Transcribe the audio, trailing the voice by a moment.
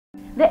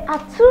There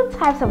are two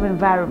types of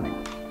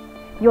environment: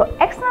 your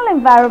external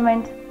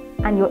environment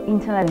and your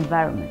internal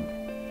environment.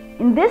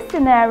 In this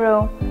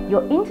scenario,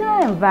 your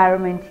internal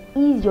environment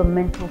is your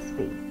mental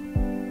space.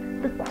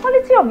 The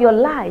quality of your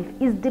life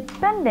is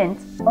dependent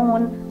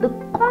on the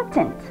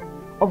content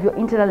of your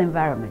internal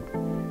environment.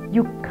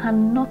 You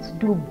cannot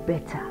do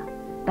better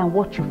than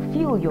what you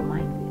fill your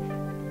mind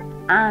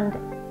with. And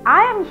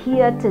I am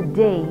here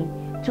today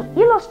to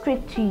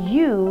illustrate to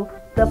you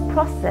the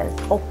process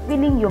of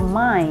filling your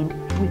mind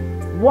with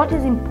what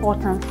is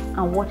important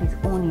and what is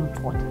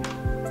unimportant.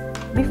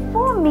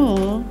 Before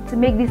me to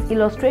make this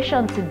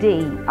illustration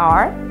today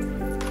are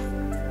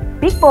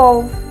big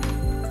balls,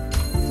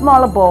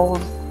 smaller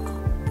balls,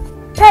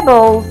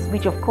 pebbles,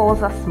 which of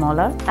course are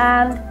smaller,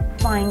 and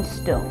fine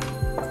stone.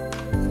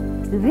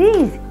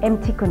 These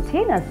empty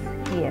containers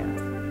here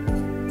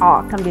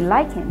can be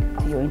likened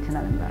to your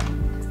internal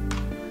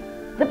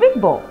environment. The big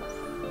balls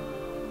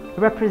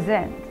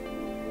represent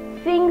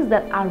things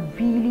that are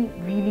really,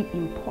 really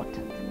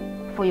important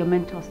for your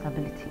mental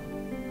stability.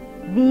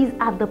 These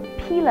are the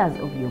pillars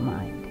of your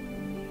mind.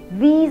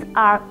 These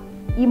are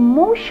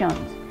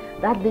emotions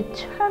that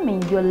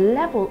determine your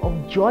level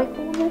of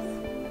joyfulness,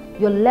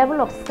 your level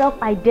of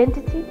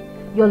self-identity,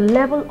 your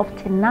level of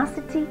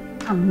tenacity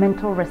and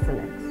mental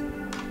resilience.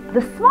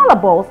 The smaller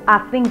balls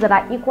are things that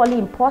are equally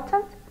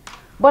important,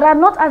 but are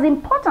not as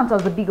important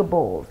as the bigger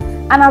balls.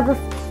 And as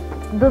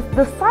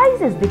the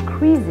sizes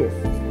decreases,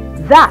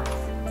 that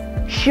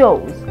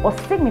shows or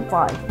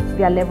signifies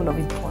their level of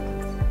importance.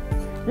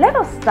 Let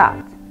us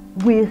start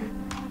with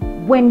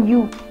when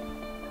you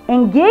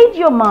engage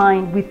your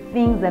mind with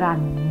things that are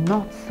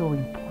not so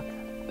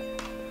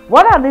important.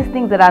 What are these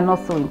things that are not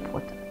so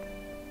important?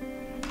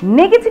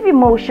 Negative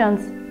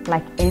emotions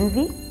like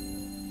envy,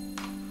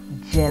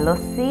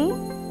 jealousy,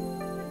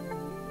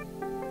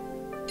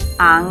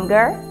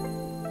 anger,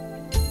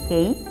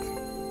 hate,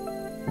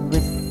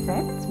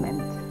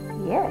 resentment.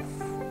 Yes.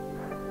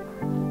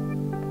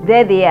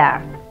 There they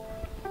are.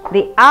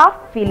 They are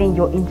filling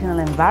your internal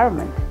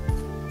environment.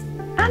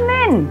 And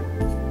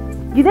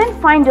then you then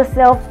find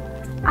yourself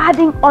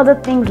adding other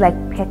things like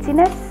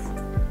pettiness,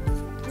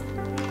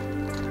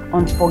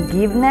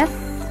 unforgiveness,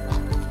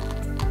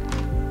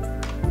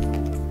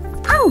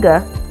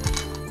 anger,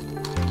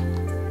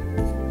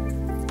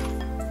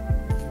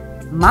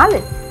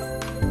 malice.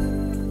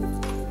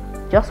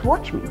 Just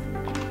watch me.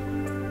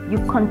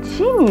 You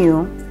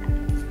continue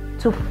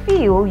to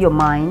fill your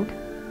mind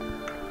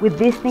with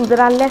these things that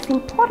are less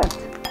important.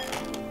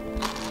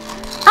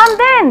 And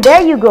then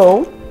there you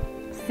go,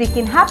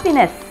 seeking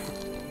happiness,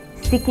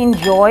 seeking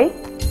joy,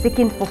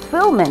 seeking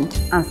fulfillment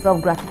and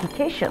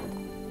self-gratification.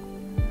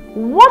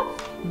 What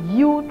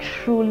you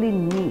truly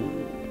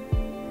need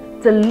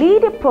to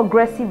lead a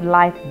progressive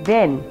life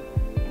then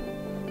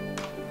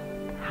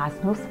has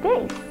no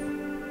space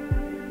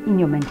in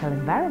your mental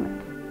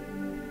environment.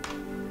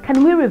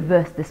 Can we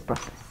reverse this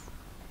process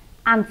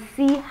and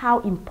see how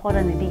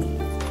important it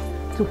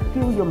is to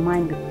fill your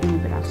mind with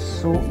things that are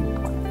so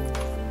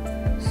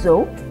important?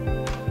 So,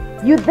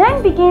 you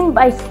then begin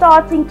by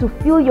starting to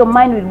fill your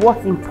mind with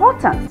what's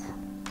important,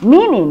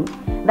 meaning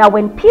that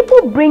when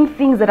people bring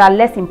things that are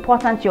less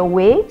important your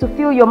way to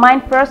fill your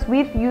mind first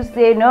with, you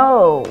say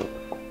no,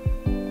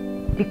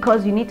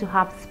 because you need to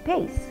have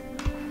space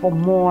for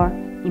more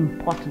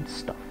important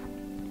stuff.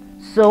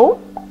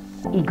 So,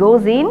 it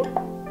goes in,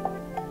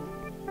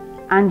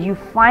 and you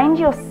find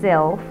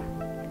yourself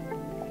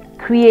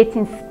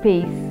creating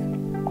space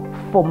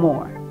for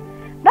more.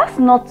 That's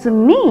not to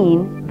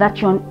mean that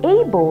you're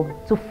unable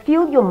to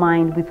fill your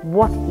mind with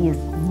what is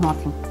not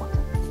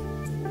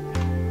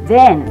important.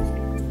 Then,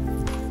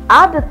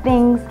 add the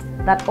things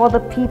that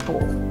other people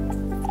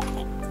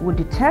would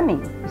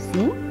determine, you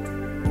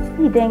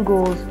see? It then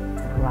goes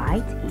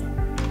right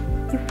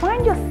in. You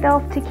find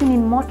yourself taking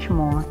in much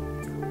more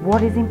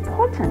what is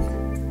important,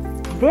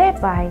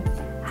 thereby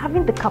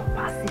having the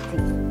capacity,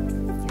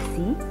 you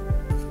see,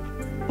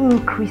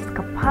 increased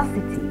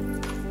capacity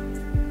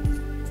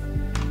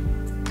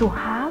to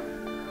have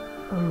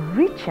a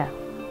richer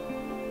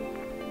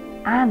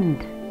and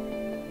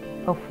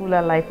a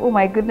fuller life. Oh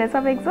my goodness,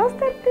 I've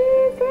exhausted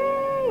this.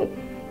 Yay!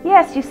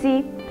 Yes, you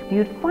see,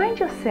 you'd find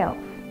yourself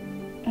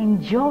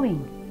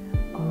enjoying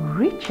a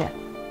richer,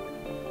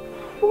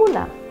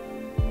 fuller,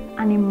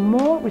 and a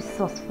more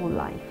resourceful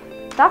life.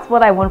 That's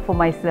what I want for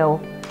myself.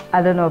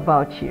 I don't know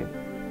about you.